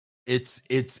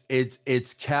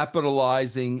It's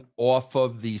capitalizing off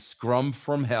of the scrum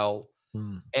from hell.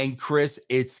 And Chris,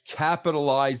 it's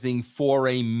capitalizing for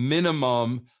a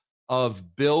minimum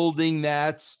of building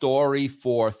that story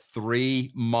for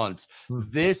 3 months.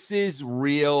 This is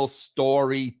real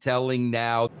storytelling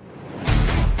now.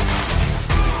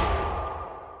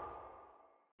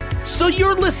 So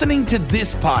you're listening to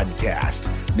this podcast.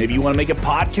 Maybe you want to make a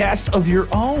podcast of your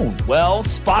own. Well,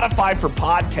 Spotify for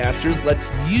Podcasters lets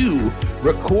you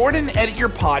record and edit your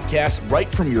podcast right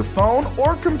from your phone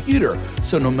or computer.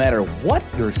 So no matter what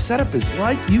your setup is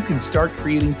like, you can start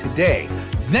creating today.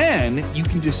 Then you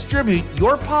can distribute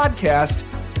your podcast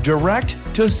direct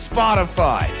to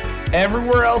Spotify.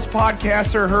 Everywhere else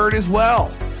podcasts are heard as well.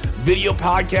 Video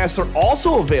podcasts are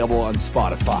also available on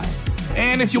Spotify.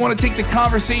 And if you want to take the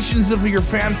conversations of your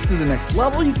fans to the next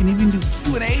level, you can even do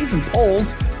Q&As and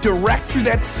polls direct through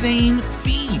that same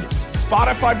feed.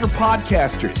 Spotify for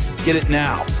Podcasters. Get it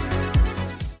now.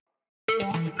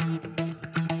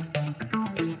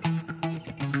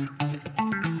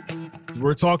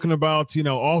 We're talking about,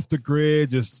 off the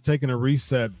grid, just taking a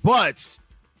reset, but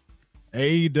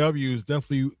AEW is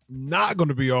definitely not going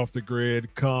to be off the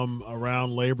grid come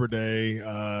around Labor Day.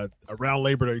 Around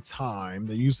Labor Day time,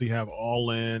 they usually have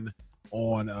All In /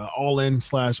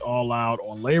 All Out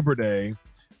on Labor Day,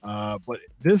 but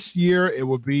this year it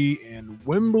will be in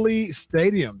Wembley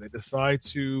Stadium. They decide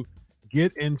to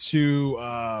get into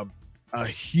a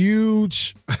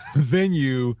huge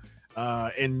venue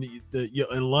in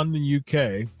London,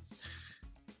 UK.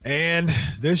 And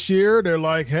this year they're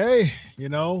like, hey,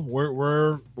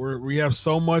 we have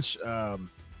so much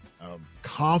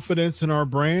confidence in our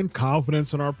brand,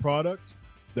 confidence in our product,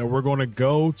 that we're going to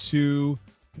go to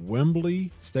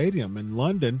Wembley Stadium in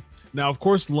London. Now, of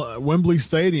course, Wembley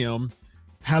Stadium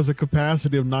has a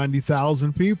capacity of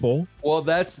 90,000 people. Well,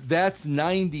 that's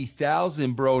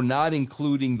 90,000, bro, not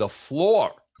including the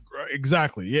floor.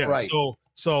 Exactly. Yeah. Right.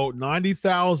 So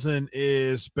 90,000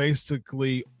 is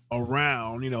basically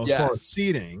around, as far as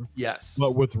seating. Yes.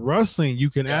 But with wrestling, you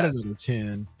can add another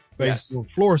 10 based on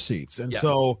floor seats. And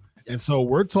so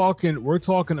we're talking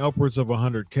upwards of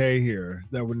 100K here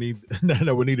that would need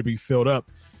to be filled up.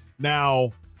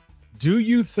 Now, do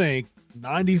you think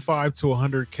 95 to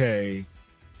 100K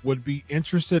would be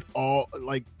interested do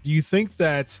you think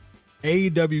that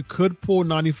AEW could pull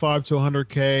 95 to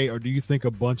 100K, or do you think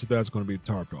a bunch of that's going to be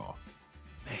tarped off?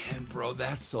 Man, bro,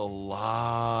 that's a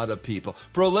lot of people.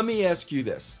 Bro, let me ask you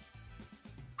this.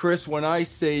 Chris, when I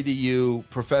say to you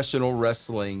professional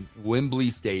wrestling, Wembley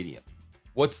Stadium,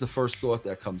 what's the first thought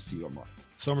that comes to your mind?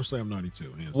 SummerSlam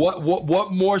 92. Yes.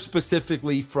 What more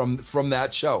specifically from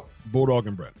that show? Bulldog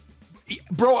and Brett.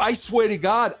 Bro, I swear to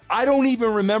God, I don't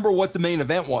even remember what the main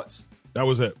event was. That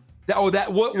was it.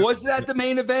 Was that the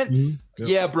main event? Mm-hmm. Yep.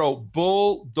 Yeah, bro.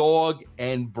 Bulldog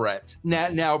and Brett.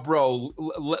 Now, bro,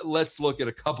 let's look at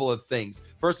a couple of things.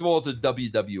 First of all, the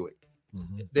WWE.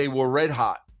 Mm-hmm. They were red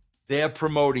hot. They're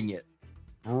promoting it.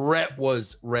 Brett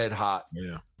was red hot.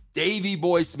 Yeah. Davey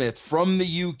Boy Smith from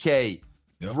the UK.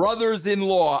 Yep.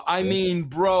 Brothers-in-law. I mean,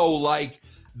 bro,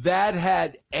 that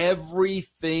had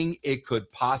everything it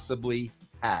could possibly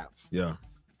have. Yeah.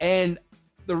 And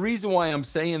the reason why I'm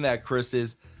saying that, Chris,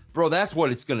 is, bro, that's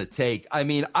what it's going to take. I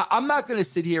mean, I'm not going to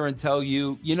sit here and tell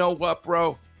you, you know what,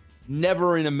 bro?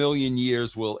 Never in a million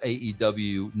years will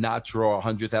AEW not draw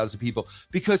 100,000 people.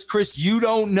 Because, Chris, you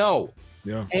don't know.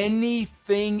 Yeah.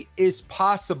 Anything is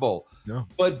possible. Yeah.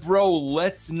 But, bro,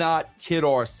 let's not kid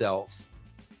ourselves.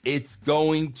 It's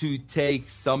going to take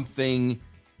something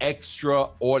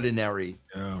extraordinary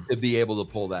to be able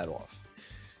to pull that off.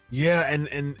 Yeah,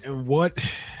 and what,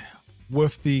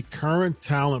 with the current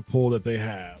talent pool that they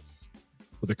have,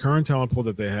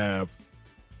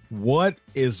 what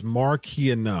is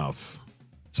marquee enough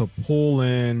to pull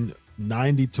in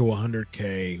 90 to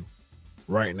 100K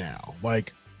right now?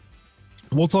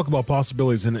 We'll talk about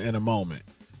possibilities in a moment.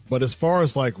 But as far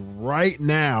as right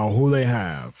now, who they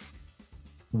have,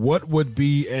 what would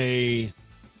be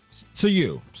to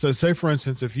you? So say, for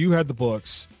instance, if you had the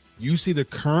books, you see the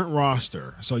current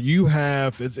roster. So you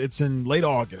have, it's in late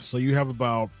August. So you have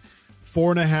about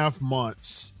 4.5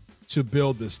 months to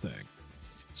build this thing.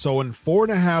 So in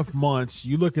 4.5 months,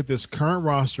 you look at this current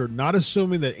roster, not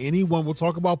assuming that anyone, we'll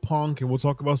talk about Punk and we'll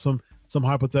talk about some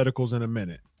hypotheticals in a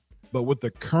minute. But with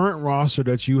the current roster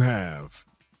that you have,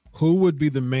 who would be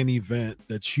the main event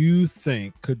that you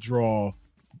think could draw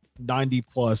 90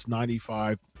 plus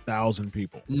 95,000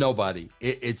 people? Nobody.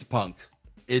 It's Punk.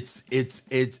 It's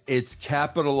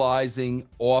capitalizing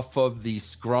off of the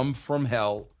scrum from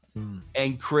hell.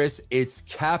 And Chris, it's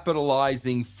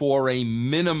capitalizing for a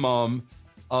minimum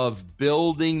of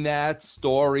building that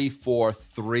story for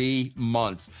 3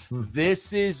 months.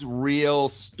 This is real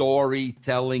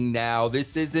storytelling now.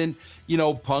 This isn't,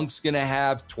 Punk's going to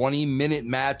have 20-minute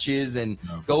matches and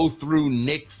go through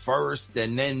Nick first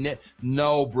and then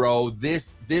no, bro.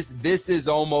 This is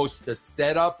almost the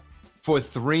setup for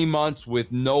 3 months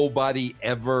with nobody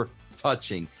ever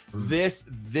touching.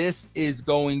 This is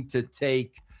going to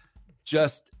take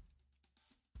just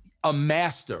a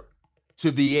master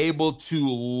to be able to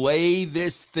lay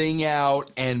this thing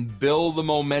out and build the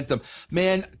momentum.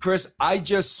 Man, Chris, I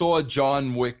just saw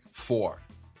John Wick 4.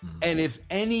 And if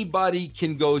anybody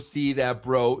can go see that,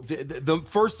 bro, the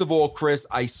first of all, Chris,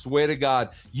 I swear to God,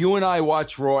 you and I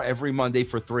watch Raw every Monday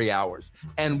for 3 hours.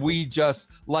 And we just,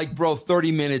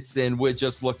 30 minutes in, we're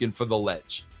just looking for the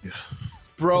ledge. Yeah.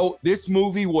 Bro, this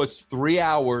movie was 3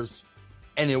 hours.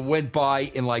 And it went by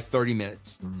in 30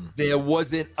 minutes. There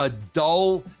wasn't a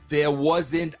dull, there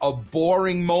wasn't a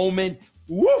boring moment.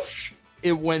 Whoosh,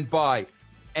 it went by.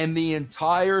 And the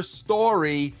entire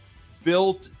story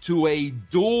built to a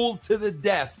duel to the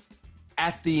death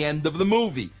at the end of the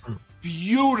movie.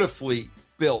 Beautifully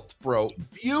built, bro.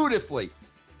 Beautifully.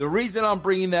 The reason I'm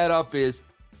bringing that up is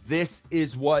this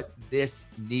is what this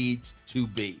needs to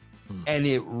be. And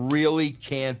it really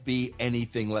can't be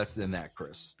anything less than that,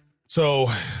 Chris.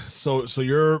 So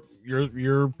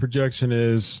your projection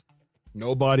is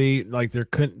nobody with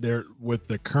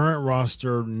the current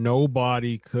roster,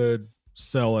 nobody could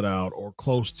sell it out or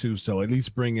close to sell, at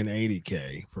least bring in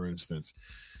 80K, for instance.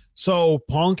 So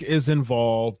Punk is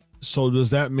involved. So does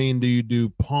that mean, do you do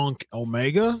Punk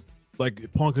Omega?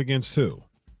 Punk against who?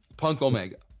 Punk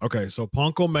Omega. Okay, so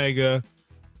Punk Omega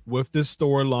with this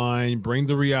storyline, bring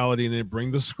the reality in it,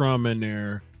 bring the scrum in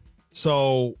there.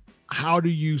 So how do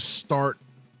you start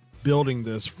building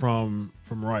this from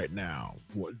right now?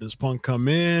 Does Punk come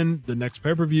in the next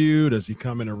pay-per-view? Does he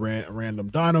come in a random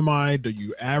Dynamite? Do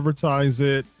you advertise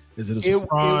it? Is it a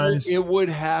surprise? It would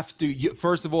have to.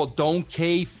 First of all, don't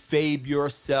kayfabe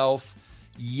yourself.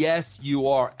 Yes, you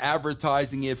are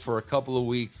advertising it for a couple of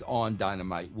weeks on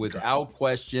Dynamite without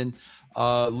question.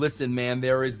 Listen, man,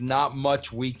 there is not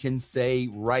much we can say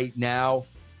right now.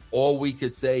 All we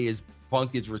could say is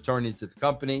Punk is returning to the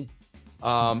company.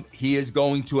 He is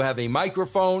going to have a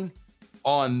microphone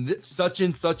on such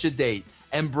and such a date.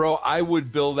 And bro, I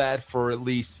would bill that for at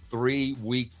least 3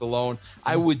 weeks alone.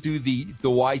 I would do the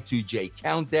Y2J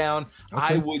countdown.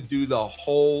 Okay. I would do the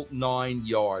whole 9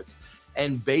 yards.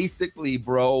 And basically,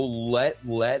 bro,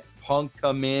 let Punk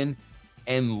come in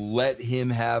and let him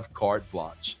have carte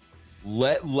blanche.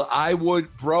 I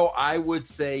would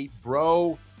say,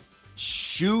 bro,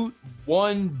 shoot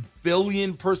 1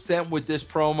 billion% with this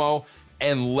promo.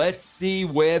 And let's see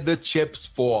where the chips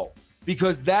fall.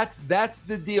 Because that's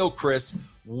the deal, Chris.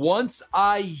 Once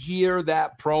I hear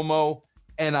that promo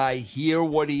and I hear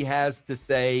what he has to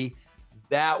say,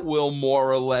 that will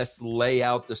more or less lay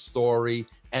out the story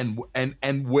and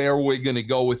where we're going to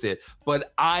go with it.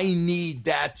 But I need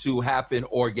that to happen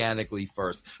organically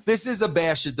first. This is a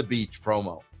Bash at the Beach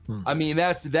promo. I mean,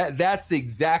 that's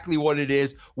exactly what it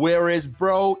is. Whereas,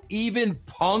 bro, even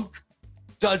Punk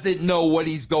doesn't know what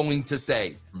he's going to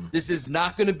say. This is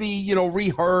not going to be,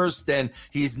 rehearsed, and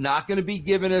he's not going to be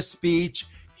given a speech.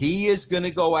 He is going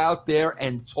to go out there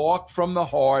and talk from the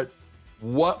heart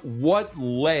what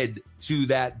led to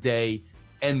that day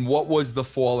and what was the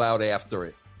fallout after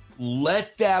it.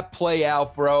 Let that play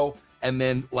out, bro, and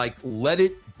then let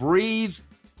it breathe,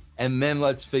 and then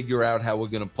let's figure out how we're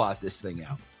going to plot this thing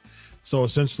out. So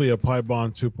essentially a pipe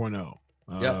bomb 2.0.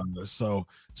 Yeah.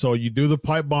 So you do the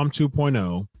pipe bomb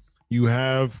 2.0. You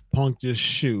have Punk just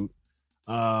shoot.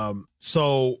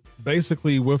 So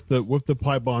basically, with the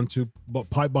pipe bomb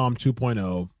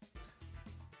 2.0,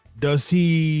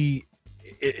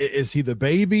 is he the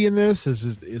baby in this?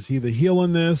 Is he the heel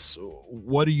in this?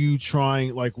 What are you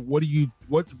trying?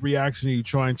 What reaction are you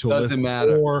trying to elicit? Doesn't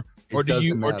matter. Or do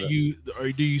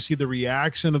you see the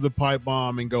reaction of the pipe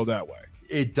bomb and go that way?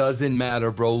 It doesn't matter,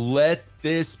 bro. Let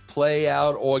this play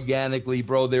out organically,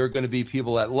 bro. There are going to be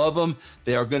people that love him.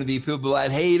 There are going to be people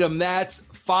that hate him. That's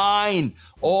fine.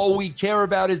 All we care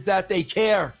about is that they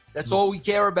care. That's all we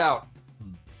care about.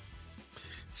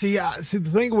 See, the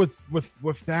thing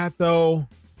with that though,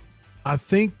 I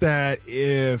think that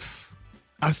if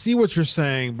I see what you're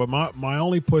saying, but my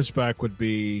only pushback would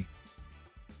be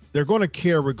they're going to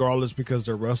care regardless because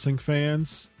they're wrestling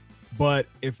fans. But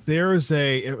if there's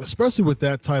especially with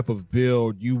that type of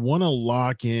build, you want to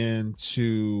lock in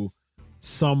to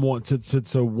someone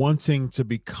to wanting to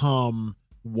become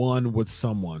one with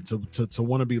someone, to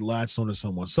want to be latched onto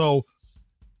someone. So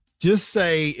just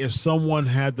say if someone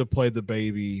had to play the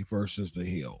baby versus the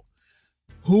heel,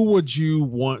 who would you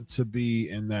want to be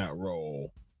in that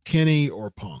role, Kenny or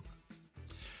Punk?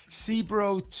 See,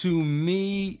 bro, to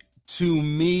me,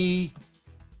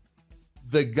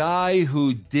 the guy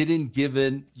who didn't give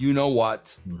in, you know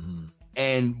what,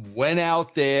 and went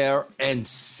out there and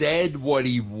said what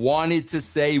he wanted to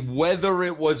say, whether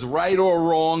it was right or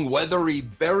wrong, whether he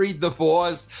buried the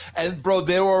boss. And bro,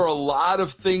 there were a lot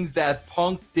of things that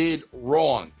Punk did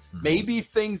wrong. Maybe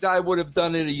things I would have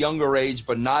done at a younger age,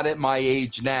 but not at my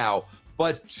age now.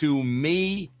 But to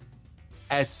me,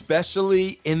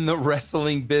 especially in the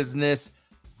wrestling business,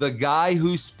 the guy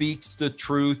who speaks the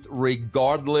truth,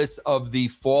 regardless of the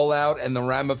fallout and the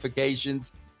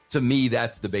ramifications, to me,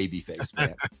 that's the babyface,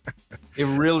 man. It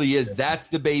really is. That's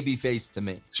the babyface to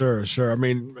me. Sure. I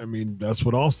mean, that's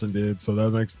what Austin did, so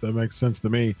that makes sense to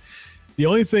me. The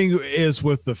only thing is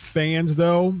with the fans,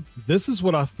 though, this is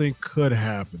what I think could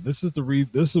happen. This is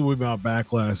with my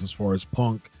backlash as far as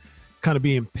Punk kind of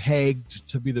being pegged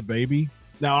to be the baby.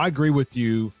 Now, I agree with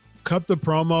you. Cut the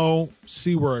promo,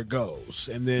 see where it goes,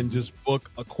 and then just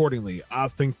book accordingly. I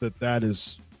think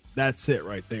that's it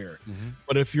right there.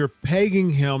 But if you're pegging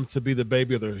him to be the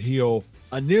baby or the heel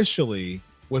initially,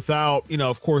 without,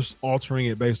 of course, altering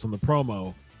it based on the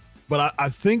promo, but I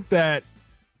think that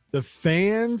the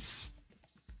fans,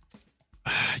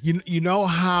 you know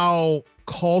how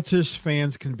cultish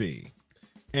fans can be,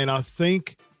 and I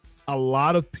think a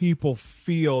lot of people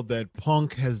feel that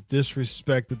Punk has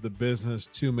disrespected the business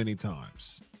too many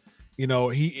times.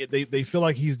 They feel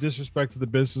like he's disrespected the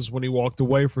business when he walked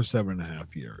away for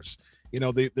 7.5 years.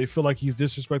 They feel like he's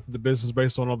disrespected the business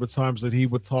based on all the times that he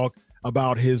would talk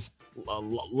about his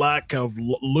lack of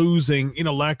losing,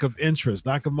 lack of interest,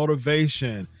 lack of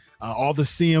motivation, all the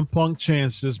CM Punk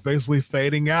chants just basically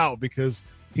fading out because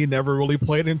he never really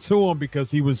played into them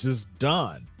because he was just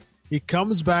done. He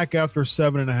comes back after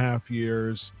 7.5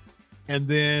 years, and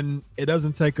then it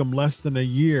doesn't take him less than a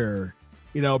year,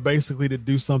 basically to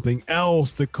do something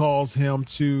else to cause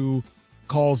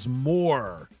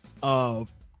more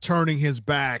of turning his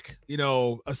back,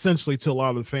 essentially to a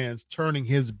lot of the fans, turning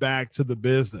his back to the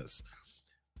business.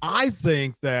 I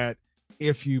think that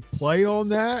if you play on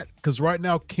that, because right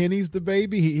now Kenny's the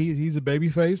baby, he's a baby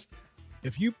face.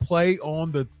 If you play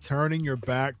on the turning your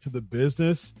back to the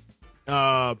business,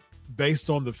 based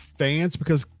on the fans,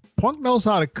 because Punk knows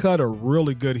how to cut a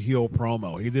really good heel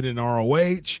promo. He did it in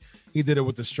ROH. He did it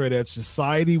with the Straight Edge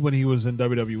Society when he was in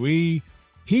WWE.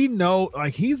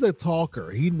 He's a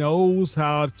talker. He knows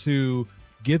how to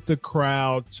get the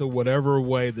crowd to whatever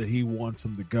way that he wants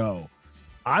them to go.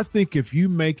 I think if you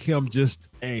make him just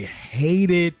a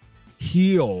hated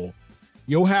heel,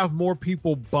 you'll have more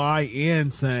people buy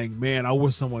in saying, man, I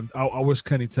wish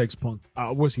Kenny takes Punk.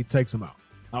 I wish he takes him out.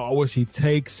 I wish he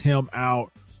takes him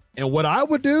out. And what I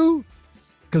would do,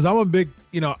 because I'm a big,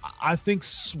 I think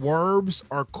swerves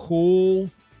are cool.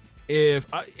 If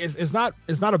it's not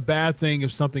a bad thing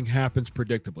if something happens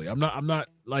predictably. I'm not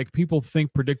like people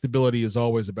think predictability is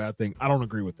always a bad thing. I don't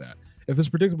agree with that. If it's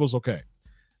predictable, it's okay.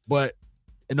 But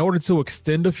in order to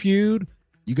extend a feud,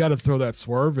 you got to throw that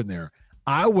swerve in there.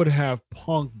 I would have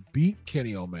Punk beat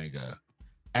Kenny Omega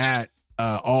at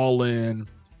All In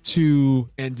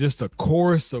and just a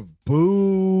chorus of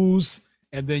boos,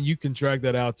 and then you can drag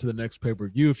that out to the next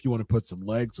pay-per-view if you want to put some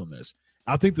legs on this.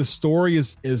 I think the story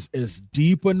is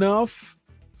deep enough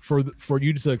for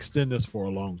you to extend this for a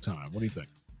long time. What do you think?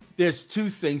 There's two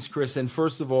things, Chris. And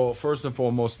first and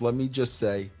foremost, let me just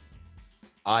say,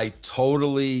 I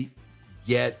totally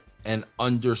get and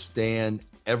understand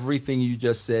everything you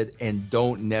just said and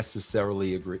don't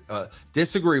necessarily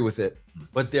disagree with it.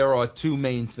 But there are two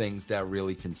main things that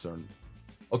really concern me.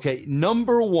 Okay,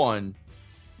 number one,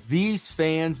 these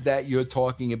fans that you're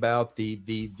talking about,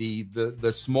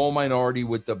 the small minority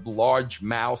with the large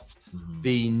mouth,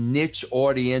 the niche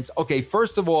audience. Okay,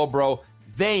 first of all, bro,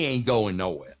 they ain't going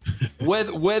nowhere.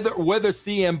 Whether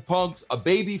CM Punk's a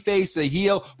babyface, a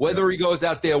heel, whether he goes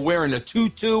out there wearing a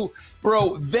tutu,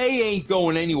 bro, they ain't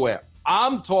going anywhere.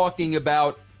 I'm talking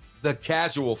about the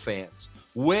casual fans.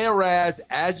 Whereas,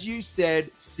 as you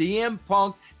said, CM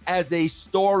Punk as a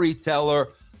storyteller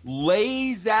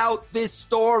lays out this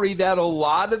story that a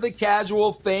lot of the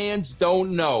casual fans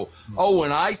don't know. Oh,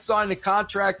 when I signed the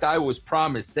contract, I was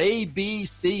promised A, B,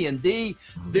 C, and D.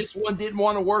 This one didn't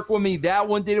want to work with me. That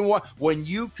one didn't want. When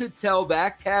you could tell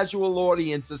that casual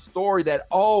audience a story that,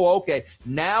 oh, okay,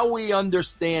 now we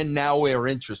understand. Now we're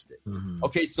interested.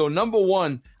 Okay, so number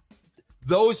one,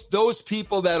 those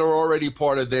people that are already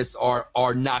part of this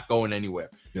are not going anywhere.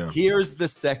 Yeah. Here's the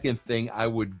second thing I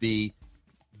would be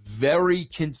very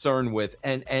concerned with.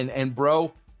 And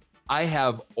bro, I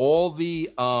have all the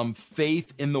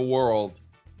faith in the world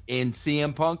in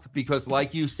CM Punk, because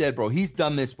like you said, bro, he's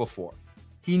done this before.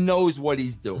 He knows what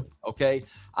he's doing, okay?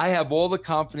 I have all the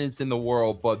confidence in the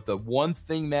world, but the one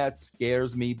thing that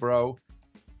scares me, bro,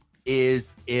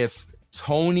 is if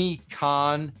Tony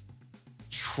Khan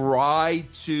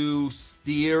tried to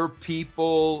steer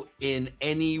people in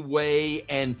any way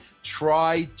and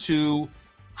try to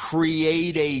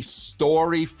create a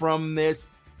story from this,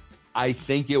 I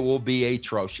think it will be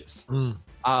atrocious.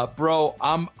 Bro,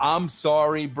 I'm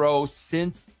sorry, bro.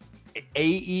 Since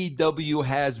AEW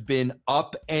has been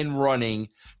up and running,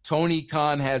 Tony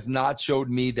Khan has not showed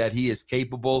me that he is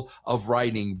capable of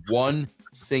writing one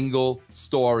single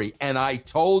story. And I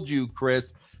told you,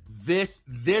 Chris, this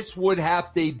would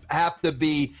have to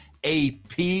be a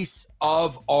piece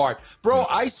of art. Bro,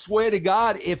 I swear to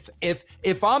God, if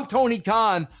I'm Tony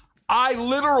Khan, I'm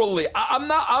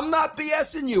not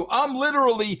BSing you. I'm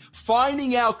literally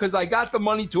finding out, because I got the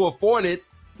money to afford it.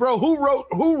 Bro,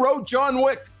 who wrote John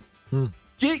Wick?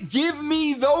 Give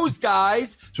me those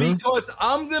guys, because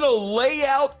I'm going to lay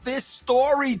out this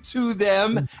story to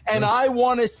them, and I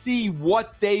want to see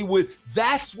what they would.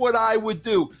 That's what I would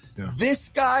do. Yeah. This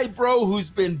guy, bro, who's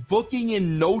been booking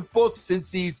in notebooks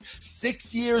since he's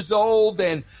 6 years old,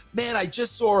 and man, I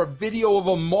just saw a video of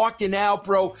him marking out,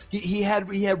 bro. He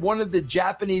had one of the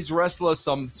Japanese wrestlers,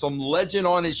 some legend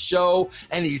on his show,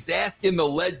 and he's asking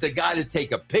the guy to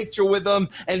take a picture with him,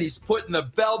 and he's putting the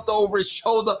belt over his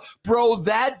shoulder. Bro,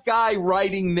 that guy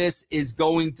writing this is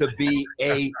going to be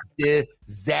a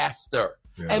disaster.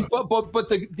 Yeah. And but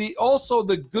the also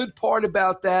the good part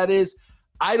about that is,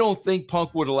 I don't think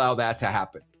Punk would allow that to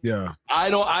happen. Yeah.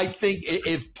 I think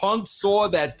if Punk saw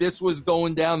that this was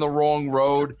going down the wrong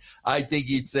road, I think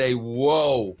he'd say,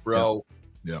 whoa, bro.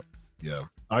 Yep. Yeah.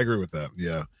 I agree with that.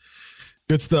 Yeah.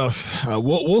 Good stuff.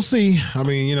 We'll see. I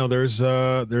mean, there's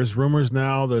rumors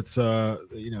now that,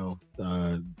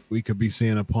 we could be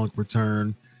seeing a Punk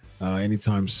return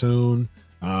anytime soon.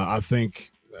 I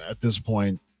think at this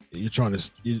point, you're trying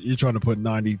to put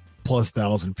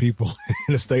 90,000+ people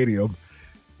in a stadium.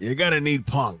 You're going to need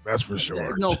Punk, that's for sure.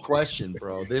 There's no question,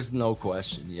 bro. There's no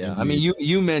question. Yeah. I mean,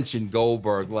 you mentioned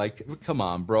Goldberg. Like, come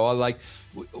on, bro. Like,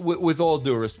 with all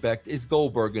due respect, is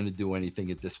Goldberg going to do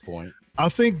anything at this point? I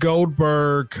think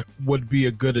Goldberg would be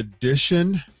a good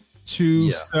addition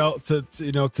to sell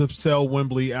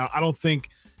Wembley out. I don't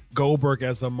think Goldberg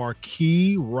as a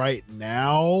marquee right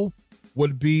now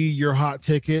would be your hot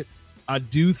ticket. I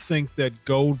do think that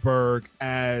Goldberg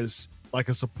as like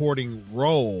a supporting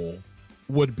role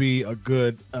would be a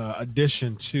good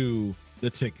addition to the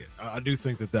ticket. I do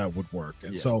think that would work.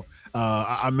 And so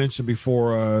I mentioned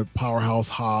before Powerhouse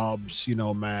Hobbs,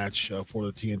 match for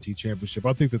the TNT Championship.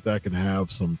 I think that can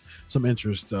have some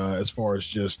interest as far as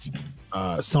just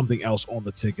something else on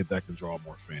the ticket that can draw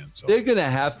more fans. So they're going to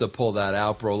have to pull that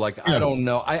out, bro. Like, I don't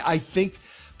know. I think,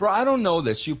 bro, I don't know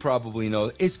this. You probably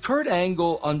know. Is Kurt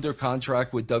Angle under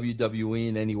contract with WWE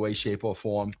in any way, shape, or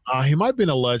form? He might be in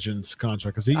a Legends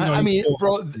contract. Cause those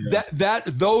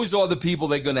are the people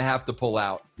they're going to have to pull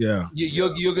out. Yeah. You're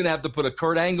going to have to put a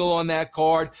Kurt Angle on that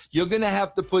card. You're going to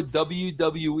have to put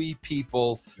WWE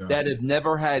people that have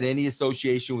never had any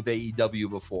association with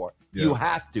AEW before. Yeah. You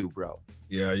have to, bro.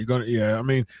 Yeah, you're going to. Yeah, I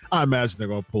mean, I imagine they're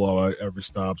going to pull out every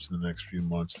stops in the next few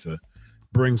months to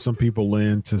bring some people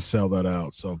in to sell that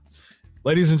out. So,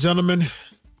 ladies and gentlemen,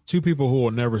 two people who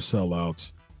will never sell out.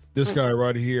 This guy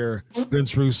right here,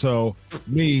 Vince Russo,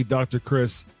 me, Dr.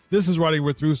 Chris. This is Writing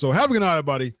with Russo. Have a good night,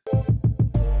 everybody.